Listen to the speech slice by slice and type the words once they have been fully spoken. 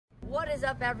What is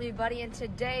up, everybody? And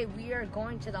today we are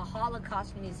going to the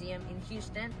Holocaust Museum in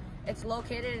Houston. It's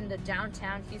located in the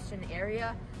downtown Houston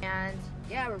area, and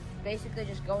yeah, we're basically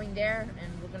just going there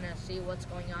and we're gonna see what's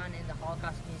going on in the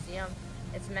Holocaust Museum.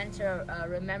 It's meant to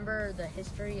remember the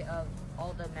history of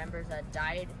all the members that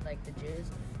died, like the Jews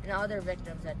and other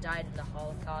victims that died in the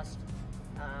Holocaust.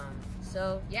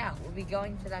 So yeah, we'll be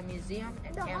going to that museum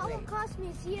and the Holocaust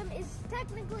Museum is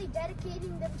technically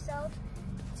dedicating themselves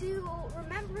to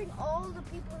remembering all the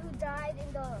people who died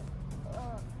in the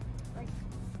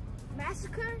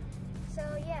massacre. So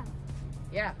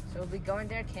yeah, so we'll be going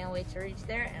there. Can't wait to reach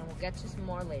there, and we'll get to some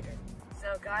more later.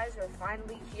 So guys, we're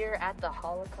finally here at the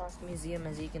Holocaust Museum,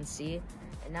 as you can see,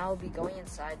 and now we'll be going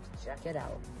inside to check it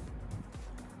out.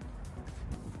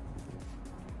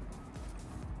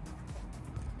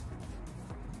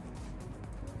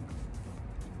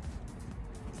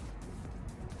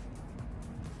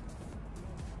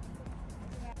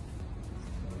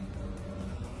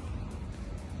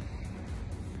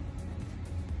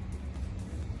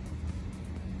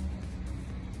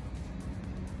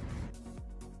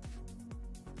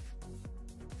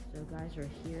 So guys, we're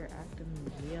here at the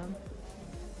museum,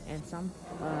 and some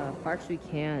parts we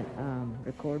can't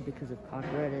record because of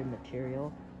copyrighted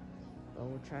material, but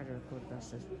we'll try to record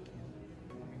best as we can.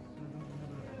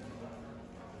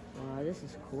 Wow, this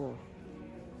is cool.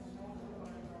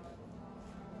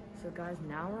 So guys,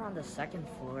 now we're on the second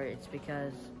floor. It's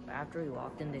because after we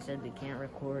walked in, they said we can't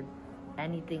record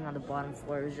anything on the bottom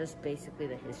floor. It was just basically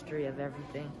the history of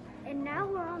everything. And now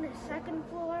we're on the second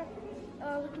floor.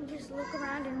 We can just look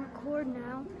around and record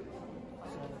now.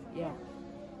 So, yeah.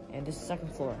 And this is the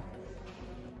second floor.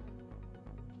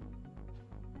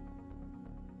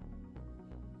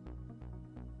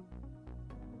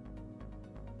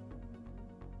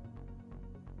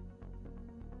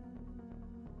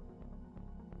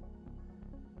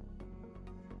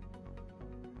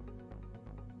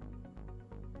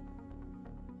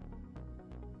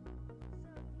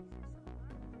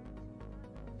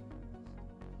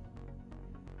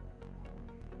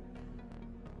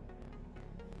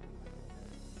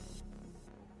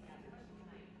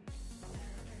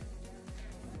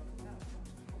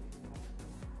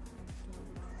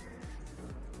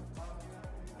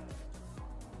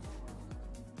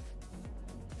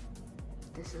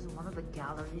 This is one of the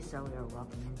galleries that we are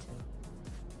walking into.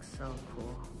 So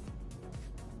cool.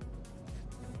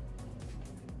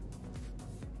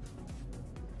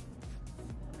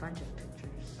 A bunch of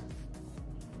pictures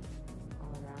all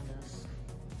around us.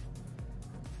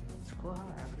 It's cool how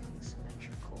everything's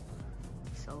symmetrical.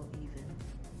 So even.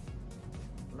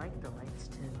 I like the lights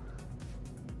too.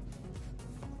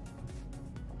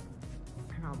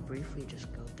 And I'll briefly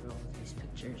just go through all of these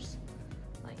pictures,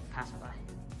 like pass by.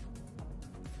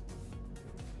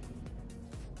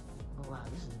 Oh wow,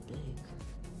 this is big.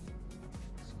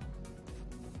 Some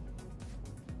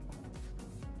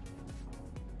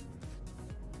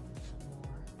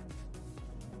more.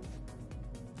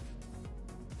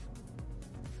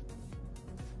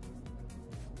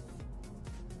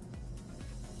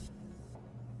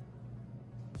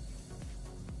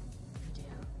 And yeah,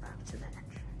 back to the entrance.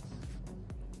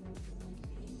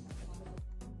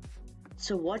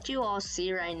 So what you all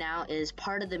see right now is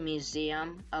part of the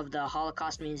museum of the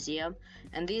Holocaust Museum,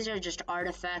 and these are just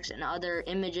artifacts and other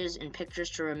images and pictures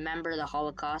to remember the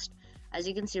Holocaust. As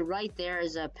you can see right there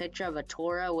is a picture of a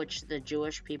Torah, which the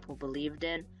Jewish people believed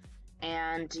in,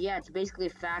 and yeah, it's basically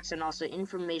facts and also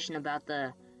information about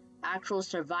the actual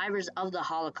survivors of the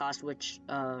Holocaust, which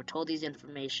told these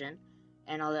information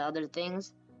and all the other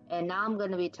things. And now I'm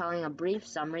going to be telling a brief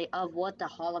summary of what the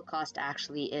Holocaust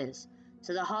actually is.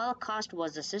 So the Holocaust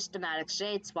was a systematic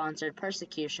state-sponsored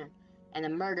persecution and the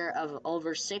murder of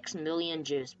over 6 million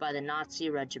Jews by the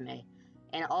Nazi regime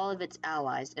and all of its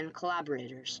allies and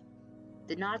collaborators.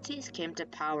 The Nazis came to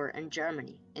power in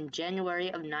Germany in January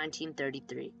of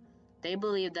 1933. They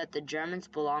believed that the Germans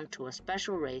belonged to a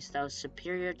special race that was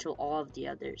superior to all of the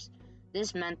others.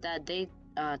 This meant that they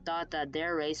thought that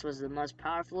their race was the most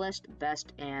powerfulest,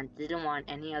 best, and didn't want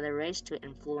any other race to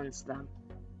influence them.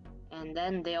 And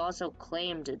then they also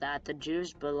claimed that the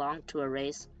Jews belonged to a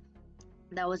race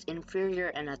that was inferior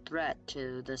and a threat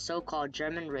to the so-called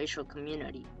German racial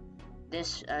community.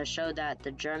 This showed that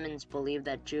the Germans believed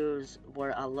that Jews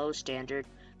were a low standard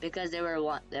because they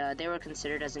were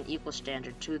considered as an equal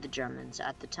standard to the Germans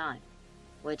at the time,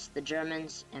 which the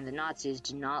Germans and the Nazis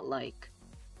did not like.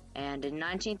 And in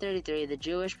 1933, the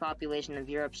Jewish population of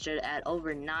Europe stood at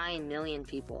over 9 million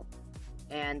people,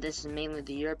 and this is mainly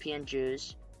the European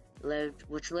Jews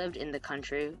which lived in the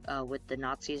country with the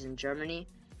Nazis in Germany.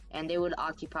 and they would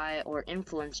occupy or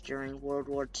influence during World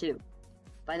War II.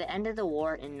 By the end of the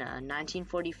war in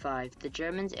 1945, the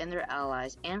Germans and their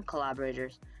allies and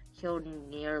collaborators killed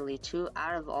nearly 2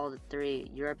 out of all the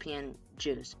 3 European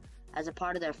Jews as a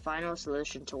part of their final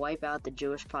solution to wipe out the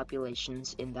Jewish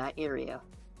populations in that area.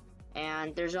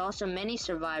 And there's also many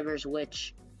survivors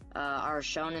which are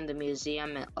shown in the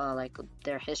museum, like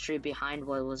their history behind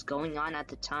what was going on at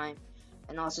the time,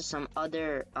 and also some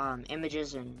other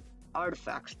images and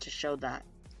artifacts to show that.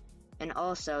 And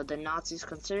also, the Nazis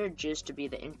considered Jews to be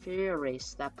the inferior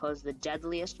race that posed the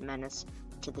deadliest menace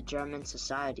to the German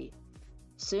society.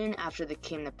 Soon after they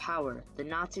came to power, the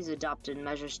Nazis adopted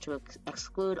measures to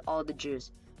exclude all the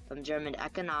Jews from German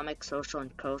economic, social,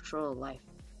 and cultural life,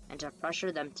 and to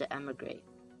pressure them to emigrate.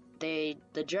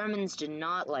 The Germans did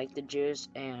not like the Jews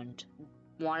and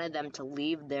wanted them to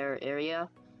leave their area,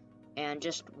 and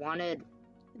just wanted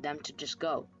them to just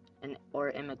go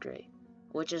or immigrate,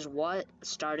 which is what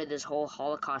started this whole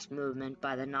Holocaust movement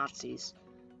by the Nazis.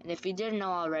 And if you didn't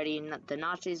know already, the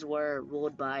Nazis were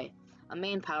ruled by a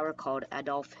main power called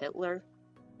Adolf Hitler,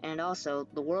 and also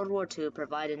the World War II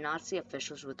provided Nazi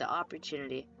officials with the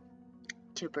opportunity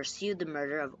to pursue the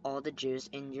murder of all the Jews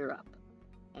in Europe.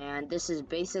 And this is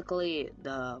basically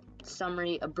the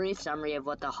summary, a brief summary of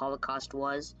what the Holocaust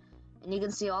was. And you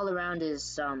can see all around is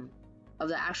some of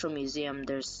the actual museum.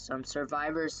 There's some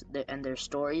survivors and their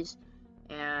stories,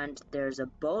 and there's a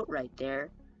boat right there,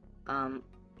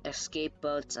 escape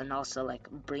boats, and also like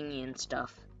bringing in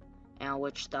stuff, and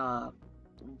which the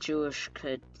Jewish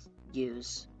could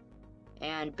use.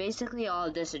 And basically all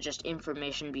of this is just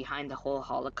information behind the whole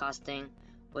Holocaust thing,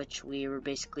 which we were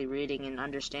basically reading and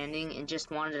understanding, and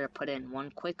just wanted to put in one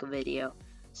quick video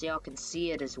so y'all can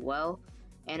see it as well.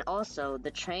 And also,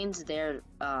 the trains there,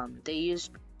 they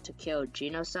used to kill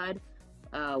genocide,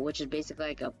 which is basically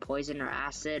like a poison or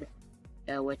acid,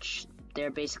 which they're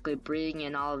basically breathing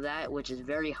in all of that, which is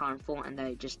very harmful, and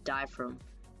they just die from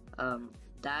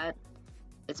that.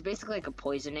 It's basically like a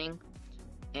poisoning,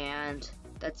 and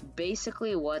that's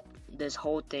basically what this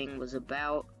whole thing was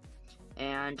about.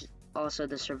 And also,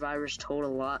 the survivors told a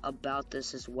lot about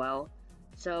this as well.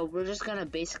 So we're just gonna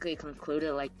basically conclude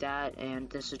it like that, and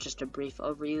this is just a brief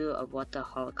overview of what the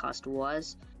Holocaust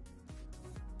was.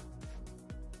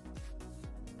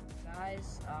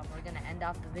 Guys, we're gonna end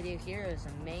off the video here. It was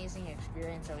an amazing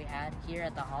experience that we had here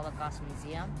at the Holocaust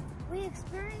Museum. We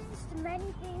experienced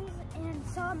many things and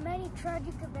saw many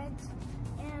tragic events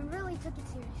and really took it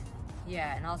seriously.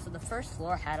 Yeah, and also the first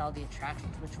floor had all the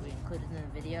attractions which we included in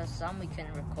the video. Some we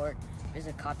couldn't record because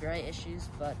of copyright issues,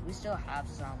 but we still have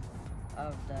some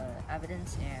of the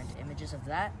evidence and images of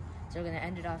that. So we're going to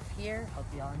end it off here. Hope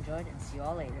you all enjoyed, and see you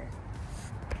all later.